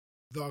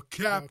The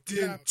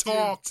Captain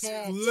Talks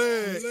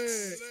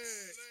Flicks.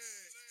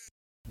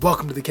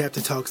 Welcome to the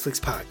Captain Talks Flicks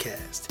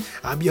podcast.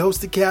 I'm your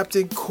host, the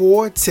Captain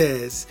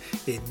Cortez,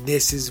 and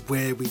this is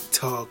where we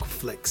talk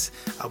flicks.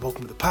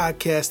 Welcome to the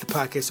podcast. The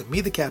podcast where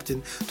me, the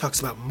Captain, talks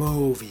about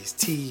movies,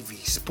 TV,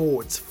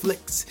 sports,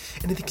 flicks,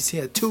 anything you see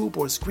on a tube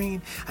or a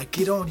screen. I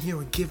get on here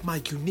and give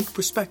my unique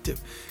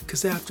perspective,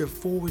 because after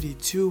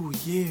 42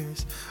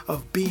 years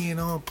of being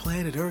on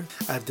planet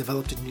Earth, I've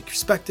developed a unique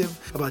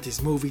perspective about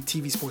this movie,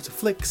 TV, sports, and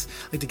flicks.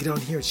 I like to get on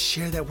here and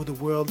share that with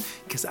the world,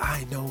 because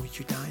I know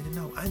you're dying to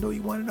know. I know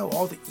you want to know.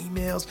 All the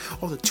emails,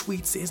 all the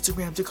tweets, the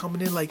Instagrams are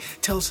coming in like,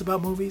 tell us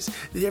about movies.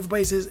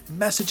 Everybody says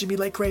messaging me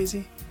like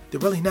crazy. They're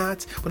really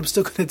not, but I'm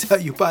still going to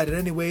tell you about it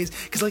anyways,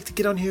 because I like to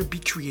get on here and be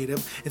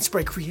creative and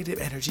spread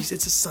creative energies.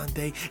 It's a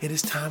Sunday, and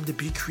it's time to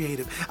be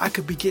creative. I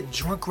could be getting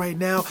drunk right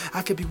now.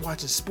 I could be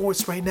watching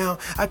sports right now.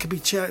 I could be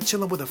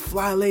chilling with a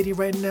fly lady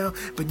right now.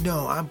 But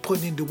no, I'm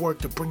putting into work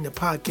to bring the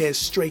podcast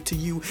straight to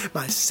you,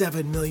 my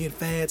 7 million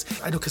fans.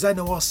 I know, because I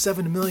know all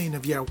 7 million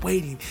of you are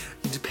waiting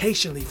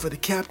patiently for the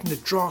Captain to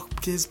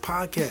drop his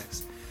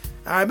podcast.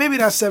 All right, maybe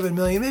not 7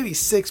 million, maybe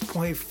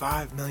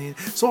 6.5 million.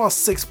 So all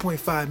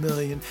 6.5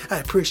 million. I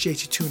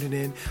appreciate you tuning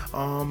in.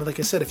 Like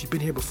I said, if you've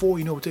been here before,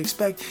 you know what to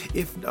expect.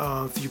 If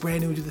you're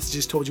brand new to this, I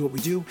just told you what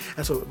we do.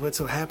 That's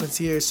what happens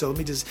here. So let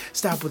me just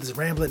stop with this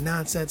rambling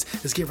nonsense.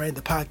 Let's get right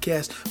into the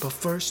podcast. But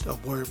first, a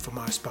word from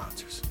our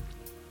sponsors.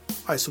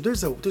 All right, so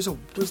there's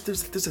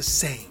a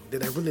saying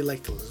that I really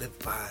like to live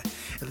by,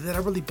 and that I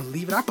really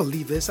believe in. I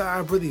believe this. I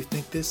really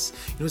think this.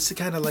 You know, it's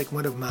kind of like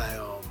one of my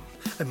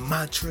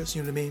mantras,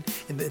 you know what I mean?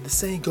 And the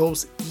saying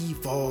goes,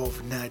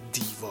 evolve, not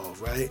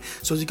devolve, right?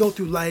 So as you go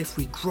through life,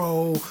 we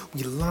grow,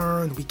 we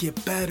learn, we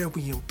get better,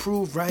 we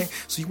improve, right?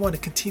 So you want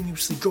to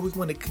continuously grow, you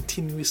want to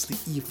continuously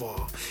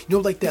evolve. You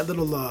know, like that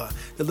little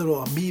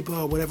amoeba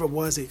or whatever it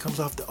was, it comes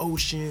off the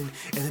ocean,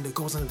 and then it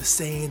goes under the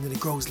sand, and it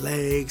grows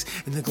legs,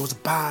 and then it grows a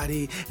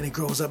body, and it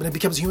grows up, and it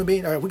becomes a human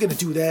being. All right, we're going to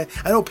do that.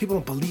 I know people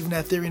don't believe in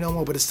that theory no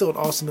more, but it's still an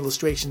awesome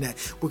illustration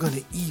that we're going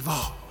to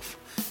evolve.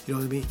 You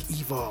know what I mean?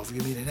 Evolve, you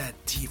know what I mean? And not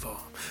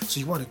devolve.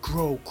 So you want to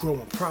grow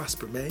and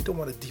prosper, man. You don't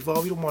want to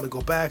devolve. You don't want to go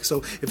back.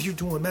 So if you're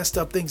doing messed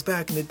up things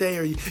back in the day,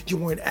 or you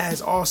weren't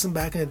as awesome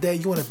back in the day,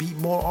 you want to be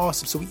more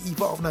awesome. So we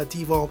evolve, not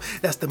devolve.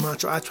 That's the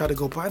mantra I try to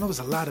go by. I know there's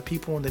a lot of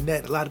people on the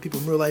net, a lot of people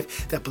in real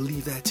life that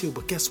believe that too.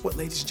 But guess what,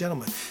 ladies and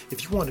gentlemen?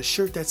 If you want a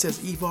shirt that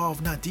says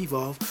evolve, not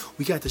devolve,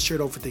 we got the shirt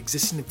over at the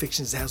Existing and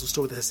Fiction Zazzle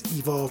store that says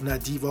evolve,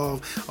 not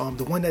devolve.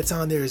 The one that's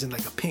on there is in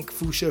like a pink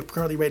fuchsia.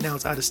 Currently right now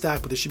it's out of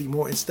stock, but there should be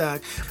more in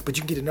stock. But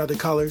you can get in other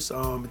colors.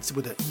 It's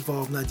with an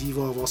evolve, not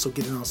devolve. Also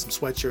get it on some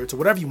sweatshirts or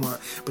whatever you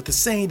want. But the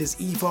saying is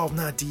evolve,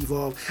 not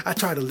devolve. I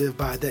try to live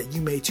by that.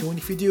 You may too. And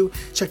if you do,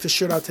 check the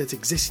shirt out at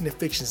Existing and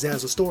Fiction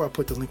Zazzle store. I'll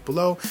put the link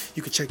below.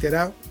 You can check that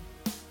out.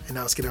 And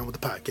now let's get on with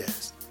the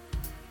podcast.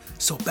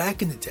 So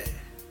back in the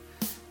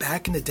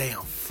day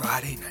on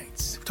Friday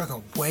nights, we're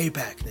talking way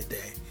back in the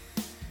day,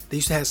 they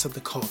used to have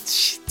something called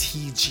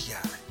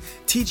TGI.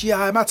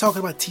 TGI, I'm not talking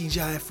about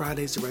TGI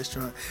Fridays, the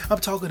restaurant. I'm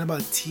talking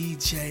about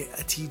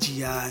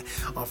TGI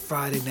on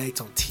Friday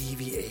nights on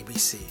TV,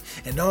 ABC.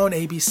 And on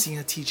ABC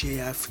and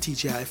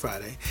TGI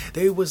Friday,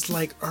 there was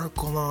like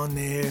Urkel on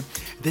there.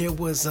 There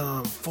was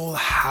Full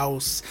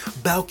House,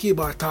 Balky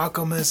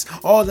Bartakamas,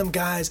 all them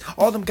guys,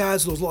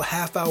 those little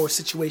half-hour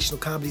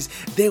situational comedies,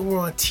 they were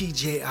on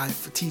TGI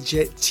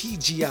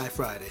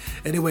Friday.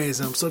 Anyways,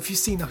 so if you've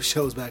seen those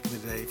shows back in the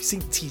day, if you've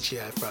seen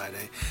TGI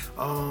Friday,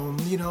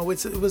 you know,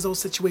 it was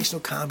those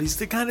situational comedies.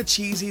 They're kind of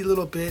cheesy a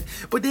little bit,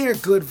 but they're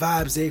good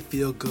vibes. They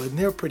feel good, and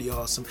they're pretty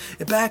awesome.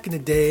 And back in the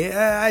day,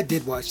 I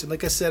did watch it.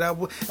 Like I said, I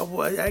was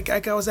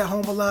at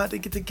home a lot. I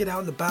get to get out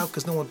and about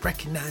because no one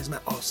recognized my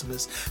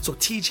awesomeness. So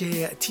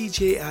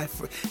TGI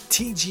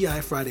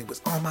Friday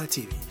was on my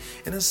TV,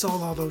 and I saw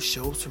all those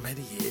shows for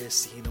many years,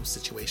 seeing those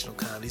situational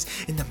comedies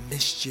and the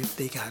mischief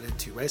they got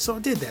into, right? So I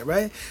did that,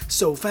 right?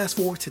 So fast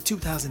forward to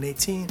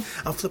 2018,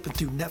 I'm flipping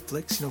through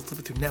Netflix,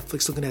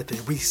 looking at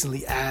the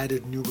recently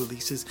added new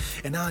releases,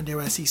 and on there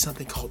I see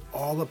something called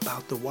All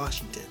About the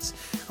Washingtons.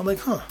 I'm like,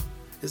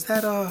 is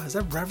that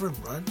Reverend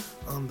Run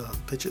on the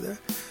picture there?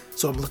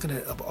 So I'm looking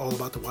at All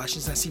About the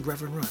Washingtons, and I see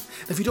Reverend Run.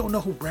 If you don't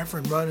know who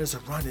Reverend Run is,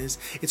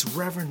 it's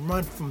Reverend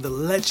Run from the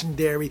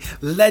legendary,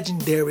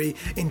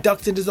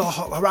 inducted into the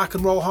Rock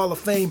and Roll Hall of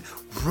Fame,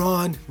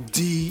 Run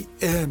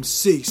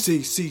DMC.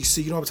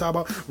 You know what I'm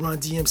talking about? Run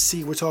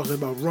DMC. We're talking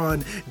about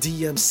Run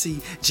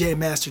DMC, J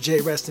Master J,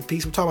 rest in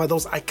peace. We're talking about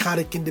those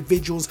iconic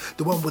individuals,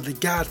 the one with the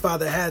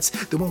Godfather hats,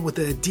 the one with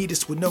the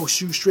Adidas with no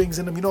shoestrings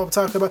in them. You know what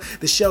I'm talking about?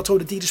 The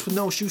shell-toed Adidas with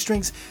no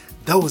shoestrings.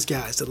 Those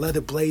guys, the leather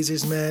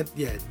blazers, man.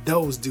 Yeah,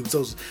 those dudes.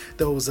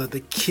 Those are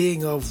the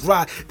king of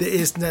rock. There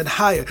is none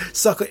higher.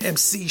 Sucker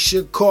MC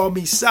should call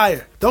me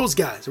sire. Those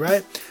guys,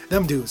 right?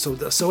 Them dudes.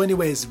 So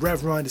anyways,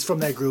 Rev Run is from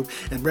that group,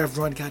 and Rev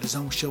Run got his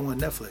own show on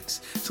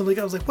Netflix. So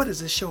I was like, what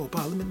is this show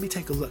about? Let me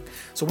take a look.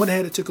 So went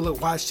ahead and took a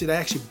look, watched it. I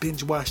actually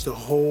binge watched the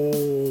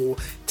whole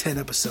 10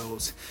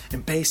 episodes.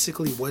 And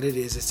basically what it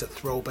is, it's a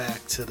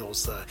throwback to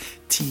those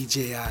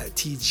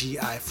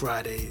TGI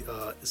Friday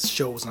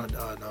shows on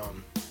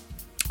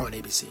on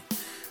ABC.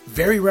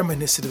 Very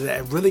reminiscent of that. I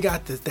really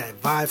got that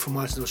vibe from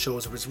watching those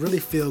shows. It was really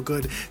feel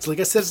good. So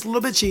like I said, it's a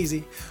little bit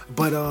cheesy,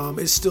 but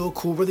it's still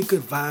cool. Really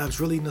good vibes.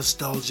 Really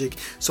nostalgic.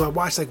 So I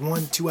watched like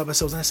 1-2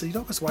 episodes, and I said, you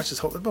know, let's watch this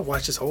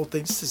whole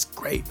thing. This is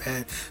great,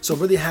 man. So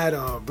really had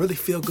a really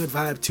feel good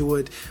vibe to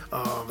it.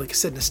 Like I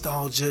said,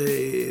 nostalgia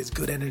is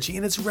good energy,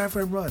 and it's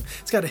Reverend Run.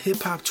 It's got a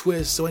hip hop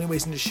twist. So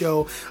anyways, in the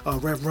show,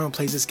 Rev Run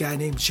plays this guy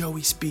named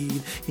Joey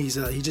Speed. He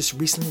just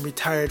recently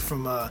retired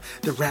from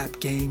the rap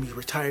game. He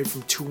retired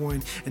from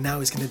touring, and now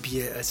he's gonna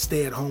be a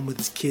stay at home with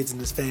his kids and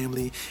his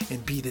family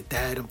and be the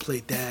dad and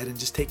play dad and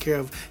just take care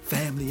of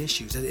family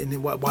issues. And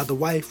then while the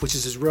wife, which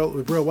is his real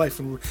wife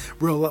in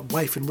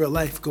real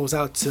life, goes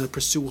out to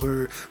pursue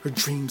her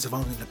dreams of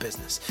owning a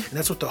business. And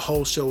that's what the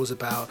whole show is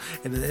about.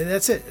 And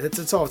that's it.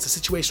 That's all. It's a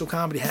situational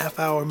comedy, half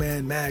hour,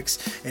 man,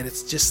 max. And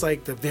it's just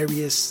like the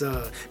various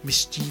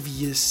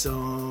mischievous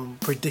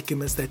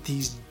predicaments that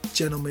these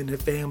gentlemen and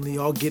family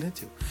all get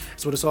into.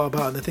 That's what it's all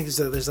about. And the thing is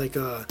that there's like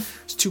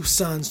 2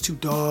 sons, 2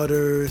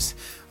 daughters,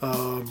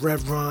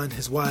 Rev Run,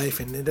 his wife,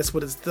 and that's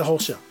what it's the whole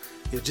show.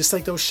 You know, just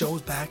like those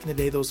shows back in the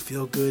day, those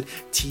feel good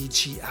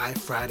TGI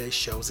Friday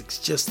shows. It's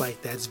just like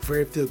that. It's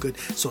very feel good.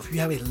 So if you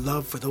have a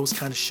love for those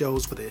kind of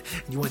shows and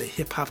you want a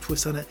hip hop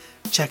twist on it,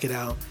 check it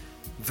out.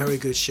 Very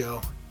good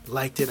show.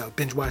 Liked it. I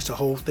binge watched the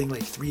whole thing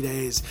like 3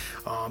 days.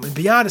 And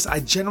be honest, I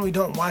generally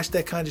don't watch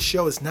that kind of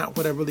show. It's not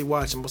what I really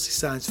watch. I'm mostly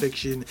science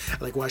fiction.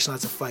 I like watching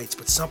lots of fights.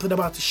 But something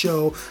about the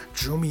show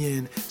drew me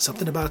in.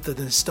 Something about the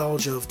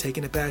nostalgia of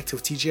taking it back to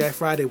TGI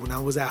Friday when I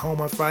was at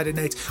home on Friday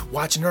nights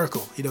watching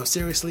Urkel. You know,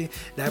 seriously,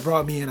 that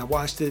brought me in. I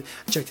watched it.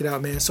 I checked it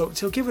out, man. So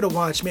give it a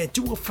watch, man.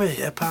 Do it for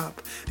hip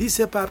hop. These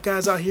hip hop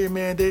guys out here,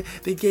 man,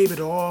 they gave it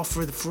all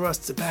for us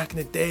to back in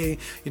the day.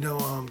 You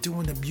know,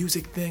 doing the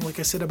music thing. Like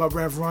I said about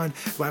Rev Run.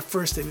 When I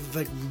first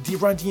like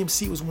Run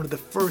DMC was one of the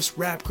first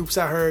rap groups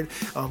I heard.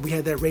 We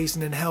had that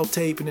Raisin in Hell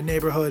tape in the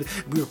neighborhood.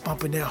 We were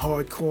bumping that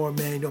hardcore,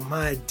 man. You know,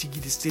 My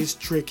Diggy, This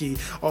Tricky,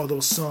 all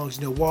those songs.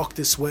 You know, Walk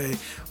This Way,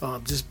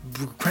 just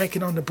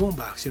cranking on the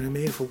boombox. You know what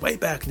I mean? For way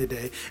back in the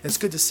day. And it's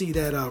good to see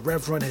that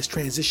Rev Run has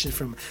transitioned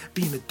from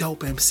being a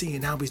dope MC,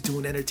 and now he's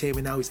doing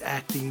entertainment. Now he's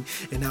acting,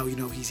 and now you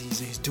know he's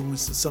doing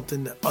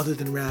something other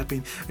than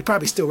rapping. He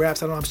probably still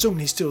raps. I don't know. I'm assuming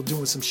he's still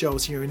doing some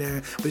shows here and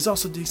there, but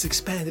he's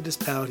expanded his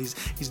palette.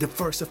 He's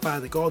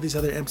diversified like all these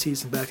other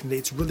MCs from back in the day.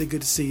 It's really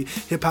good to see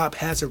hip hop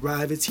has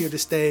arrived. It's here to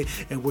stay,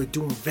 and we're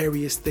doing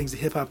various things. The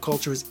hip hop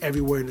culture is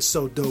everywhere, and it's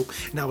so dope.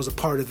 And I was a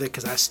part of it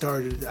because I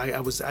started.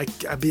 I was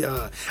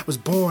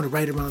born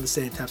right around the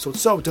same time, so it's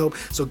so dope.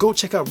 So go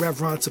check out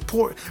Rev Run.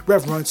 Support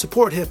Rev Run.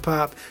 Support hip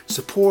hop.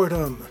 Support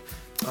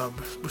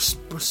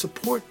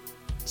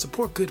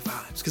good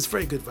vibes, because it's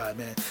very good vibe,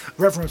 man.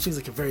 Rev Run seems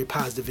like a very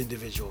positive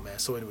individual, man.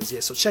 So anyways, yeah,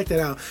 so check that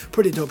out.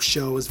 Pretty dope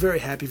show. It's very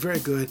happy, very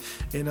good,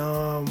 and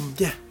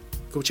yeah.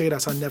 Go check it out.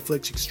 It's on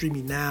Netflix. You can stream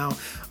it now.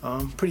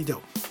 Pretty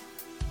dope.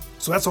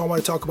 So that's all I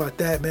want to talk about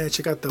that, man.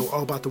 Check out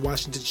All About the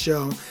Washington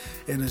show.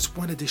 And there's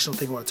one additional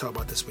thing I want to talk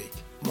about this week.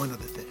 One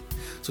other thing.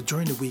 So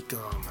during the week,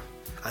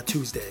 on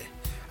Tuesday,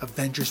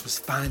 Avengers was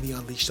finally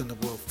unleashed on the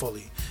world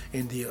fully.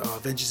 And the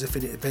Avengers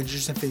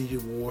Infinity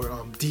War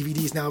DVD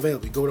is now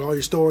available. You go to all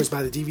your stores,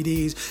 buy the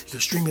DVDs. You can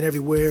stream it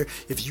everywhere.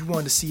 If you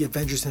want to see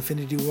Avengers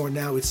Infinity War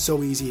now, it's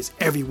so easy. It's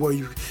everywhere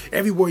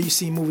you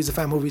see movies and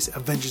find movies.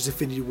 Avengers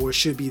Infinity War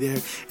should be there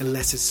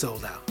unless it's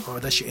sold out or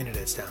unless your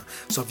internet's down.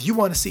 So if you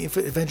want to see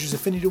Avengers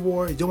Infinity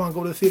War, you don't want to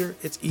go to the theater,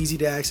 it's easy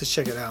to access.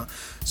 Check it out.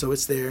 So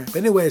it's there. But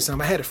anyways,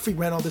 I had a free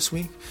rental this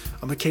week.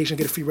 Occasionally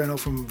get a free rental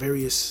from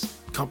various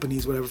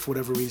companies, whatever, for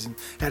whatever reason.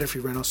 Had a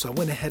free rental, so I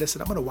went ahead and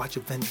said I'm going to watch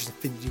Avengers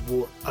Infinity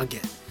War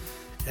again.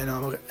 And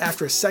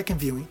after a second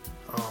viewing,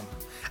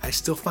 I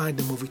still find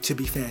the movie to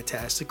be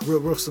fantastic. Some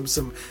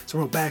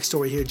real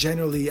backstory here.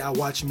 Generally, I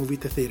watch a movie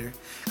at the theater.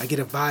 I get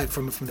a vibe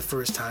from it from the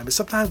first time. But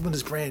sometimes when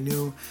it's brand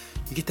new,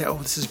 you get that, oh,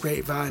 this is a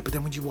great vibe. But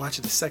then when you watch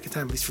it the second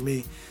time, at least for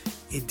me,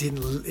 it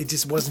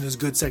just wasn't as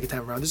good second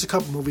time around. There's a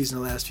couple movies in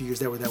the last few years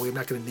that were that way. I'm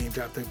not going to name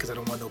drop them because I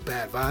don't want no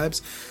bad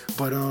vibes.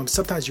 But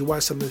sometimes you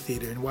watch something in the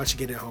theater and watch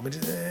it again at home, and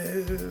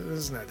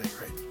it's not that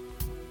great.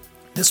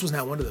 This was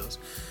not one of those.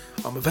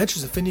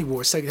 Avengers Infinity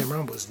War second time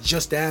around was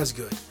just as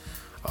good.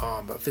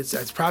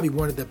 It's probably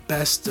one of the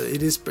best.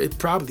 It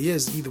probably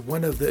is either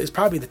one of the. It's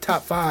probably the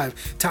top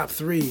 5, top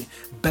 3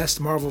 best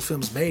Marvel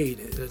films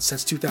made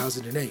since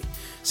 2008.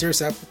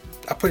 Seriously,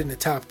 I put it in the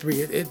top 3.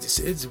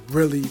 It's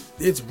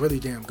really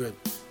damn good.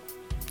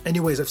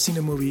 Anyways, I've seen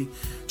the movie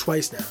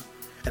twice now,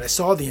 and I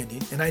saw the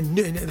ending, and I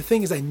knew. And the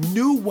thing is, I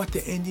knew what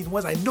the ending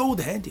was. I know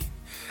the ending.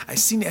 I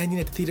seen the ending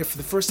at the theater. For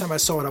the first time I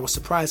saw it, I was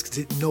surprised because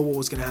I didn't know what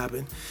was going to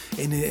happen.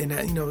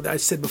 And I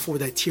said before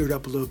that I teared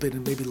up a little bit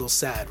and maybe a little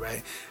sad,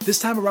 right? This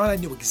time around, I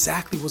knew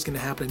exactly what was going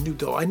to happen.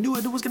 I knew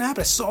what was going to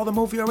happen. I saw the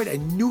movie already. I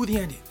knew the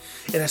ending.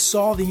 And I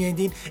saw the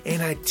ending,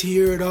 and I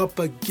teared up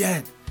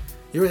again.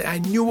 I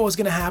knew what was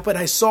going to happen.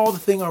 I saw the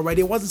thing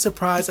already. I wasn't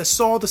surprised. I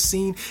saw the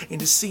scene,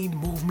 and the scene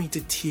moved me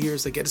to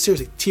tears again.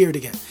 Seriously, teared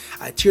again.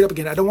 I teared up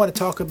again. I don't want to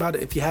talk about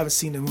it if you haven't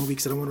seen the movie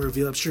because I don't want to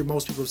reveal it. I'm sure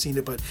most people have seen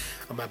it, but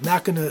I'm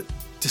not going to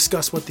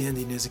discuss what the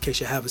ending is in case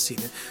you haven't seen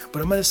it.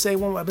 But I'm gonna say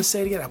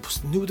it again. I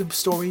knew the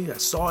story.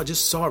 I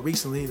just saw it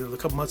recently, a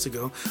couple months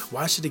ago.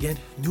 Watched it again,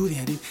 knew the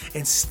ending,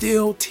 and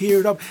still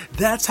teared up.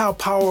 That's how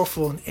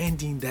powerful an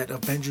ending that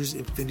Avengers: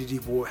 Infinity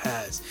War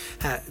has.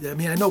 I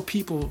mean, I know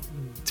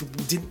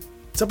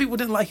some people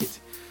didn't like it.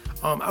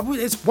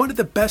 It's one of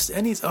the best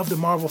endings of the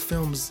Marvel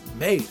films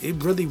made.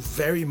 It really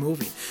very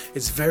moving.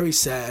 It's very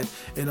sad,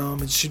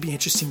 and it should be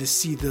interesting to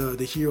see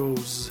the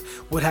heroes,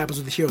 what happens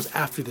with the heroes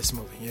after this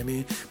movie. You know what I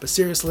mean? But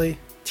seriously,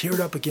 teared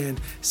up again,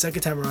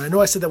 second time around. I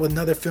know I said that with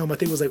another film. I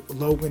think it was like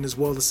Logan as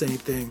well, the same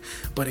thing.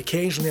 But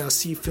occasionally I'll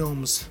see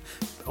films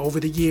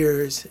over the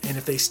years, and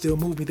if they still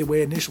move me the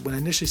way when I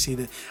initially seen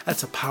it,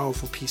 that's a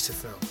powerful piece of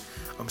film.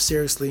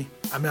 Seriously,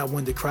 I'm not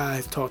one to cry.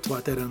 I've talked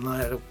about that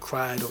online. I don't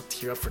cry, I don't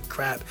tear up for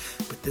crap.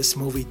 But this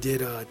movie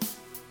did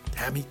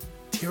have me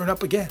tearing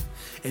up again.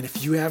 And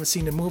if you haven't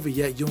seen the movie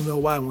yet, you'll know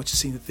why once you've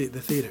seen the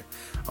theater.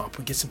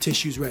 Get some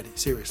tissues ready,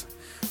 seriously.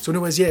 So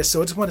anyways, yeah,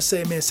 so I just want to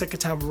say, man, second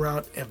time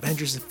around,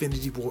 Avengers: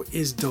 Infinity War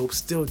is dope,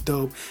 still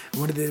dope.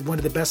 One of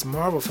the best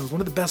Marvel films,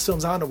 one of the best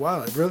films out in a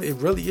while. It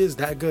really is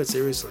that good,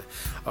 seriously.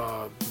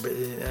 I'm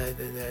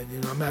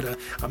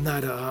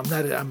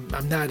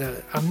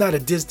not a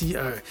Disney,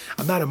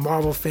 I'm not a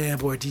Marvel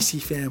fanboy or DC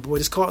fanboy.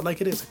 Just call it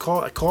like it is. I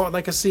call it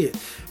like I see it.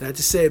 And I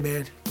just say,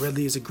 man,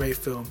 really is a great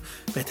film,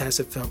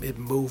 fantastic film. It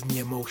moved me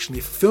emotionally.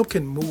 If a film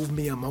can move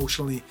me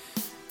emotionally,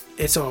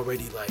 it's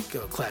already like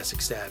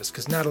classic status,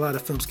 because not a lot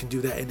of films can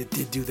do that, and it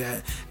did do that.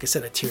 Like I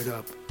said, I teared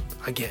up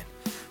again.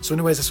 So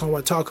anyways, that's what I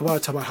want to talk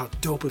about how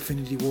dope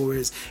Infinity War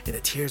is, and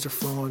the tears are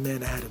flowing,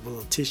 man. I had a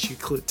little tissue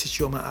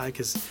on my eye,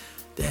 because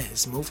damn,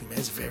 it's moving, man.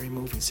 It's very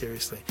moving,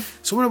 seriously.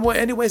 So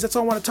anyways, that's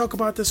all I want to talk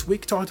about this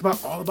week. Talked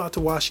about all about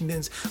the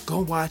Washingtons. Go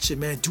watch it,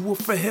 man. Do it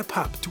for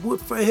hip-hop. Do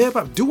it for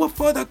hip-hop. Do it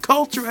for the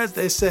culture, as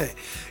they say.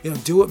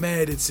 Do it,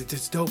 man. It's a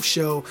dope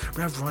show.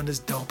 Rev Run is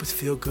dope. It's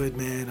feel good,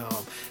 man.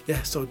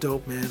 Yeah, so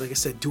dope, man. Like I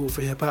said, do it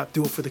for hip-hop.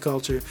 Do it for the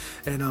culture.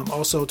 And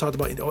also talked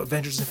about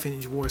Avengers: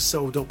 Infinity War.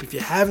 So dope. If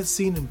you haven't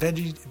seen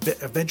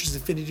Avengers: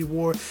 Infinity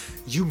War,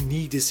 you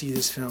need to see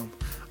this film.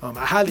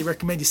 I highly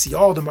recommend you see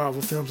all the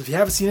Marvel films. If you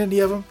haven't seen any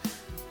of them,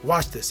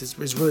 watch this.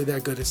 It's really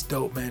that good. It's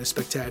dope, man. It's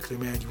spectacular,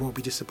 man. You won't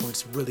be disappointed.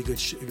 It's a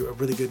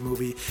really good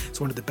movie.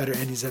 It's one of the better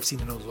endings I've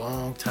seen in a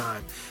long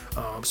time.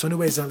 So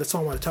anyways, that's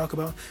all I want to talk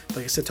about.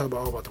 Like I said, talk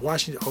about all about the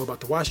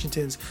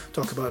Washingtons.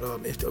 Talk about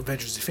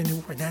Avengers: Infinity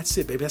War, and that's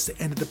it, baby. That's the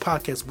end of the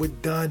podcast. We're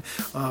done.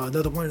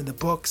 Another one in the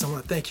books. I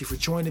want to thank you for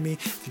joining me.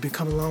 If you've been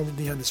coming along with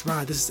me on this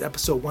ride, this is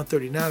episode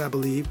 139, I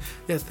believe.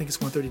 Yeah, I think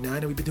it's 139,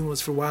 and we've been doing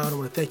this for a while. And I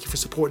want to thank you for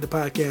supporting the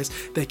podcast.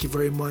 Thank you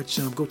very much.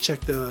 Go check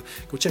the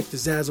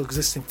Zazzle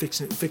Existing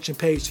Fiction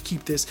page to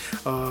keep this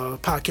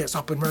podcast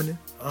up and running.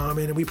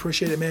 And we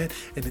appreciate it, man.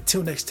 And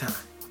until next time,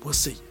 we'll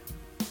see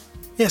you.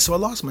 Yeah, so I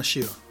lost my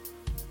shoe.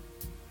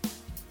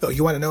 Oh,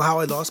 you want to know how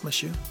I lost my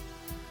shoe?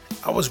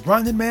 I was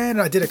running, man,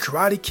 and I did a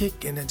karate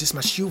kick, and then just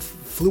my shoe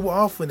flew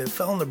off, and it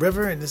fell in the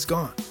river, and it's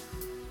gone.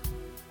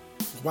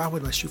 Why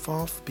would my shoe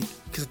fall off?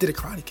 Because I did a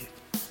karate kick.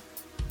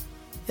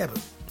 Yeah, but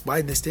why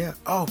didn't they stay out?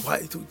 Oh,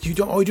 why you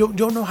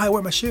don't know how I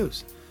wear my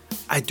shoes?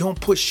 I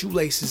don't put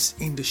shoelaces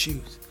in the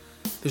shoes.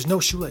 There's no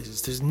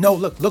shoelaces. There's no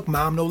look,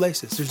 mom, no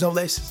laces. There's no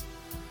laces.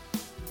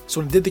 So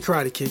when I did the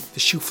karate kick,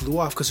 the shoe flew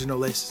off because there's no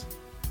laces.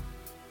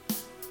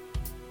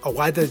 Oh,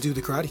 why did I do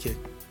the karate kick?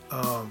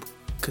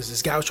 Because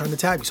this guy was trying to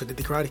tag me, so I did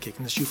the karate kick,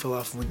 and the shoe fell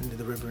off and went into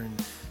the river,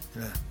 and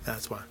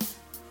that's why.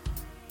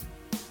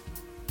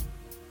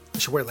 I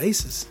should wear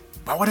laces.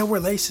 Why would I wear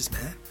laces,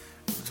 man?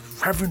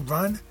 Reverend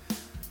Run,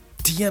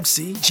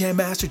 DMC, Jam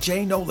Master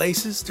J, no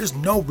laces. There's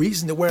no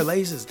reason to wear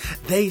laces.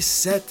 They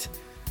set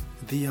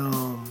the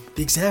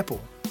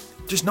example.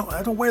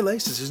 I don't wear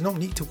laces. There's no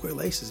need to wear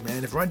laces,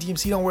 man. If Run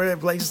DMC don't wear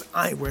laces,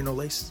 I ain't wearing no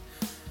laces.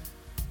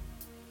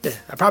 Yeah,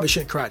 I probably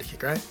shouldn't karate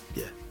kick, right?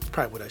 Yeah, it's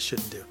probably what I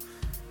shouldn't do.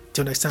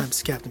 Till next time,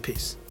 it's Captain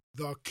Peace.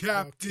 The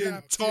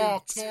Captain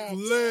Talks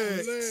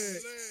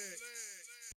Flicks.